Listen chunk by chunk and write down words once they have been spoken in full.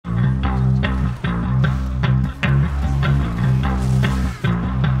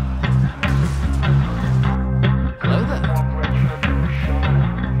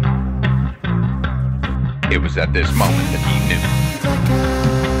knows at this moment that he knew.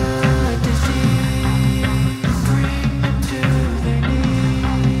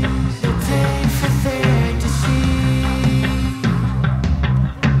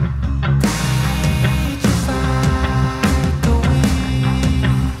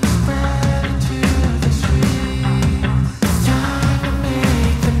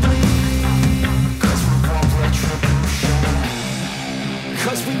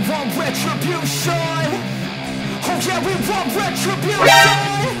 Cause we want retribution. Oh yeah, we want retribution.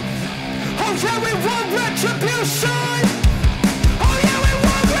 Oh yeah, we want retribution. Oh yeah, we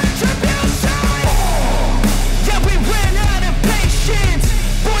want retribution. Yeah, we ran out of patience.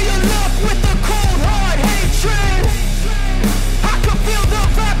 Boil up with the cold hard hatred. I can feel the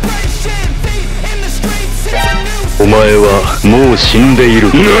vibration. Feet in the streets, it's a new お前はもう死んでいる。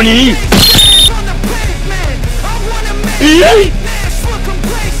何？ on the pavement. I wanna make いやい we're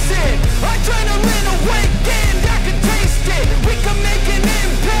complacent. Adrenaline awakened. I can taste it. We can make an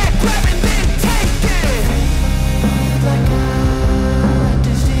impact. Grab and then take it.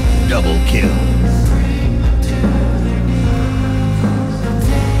 Double kill.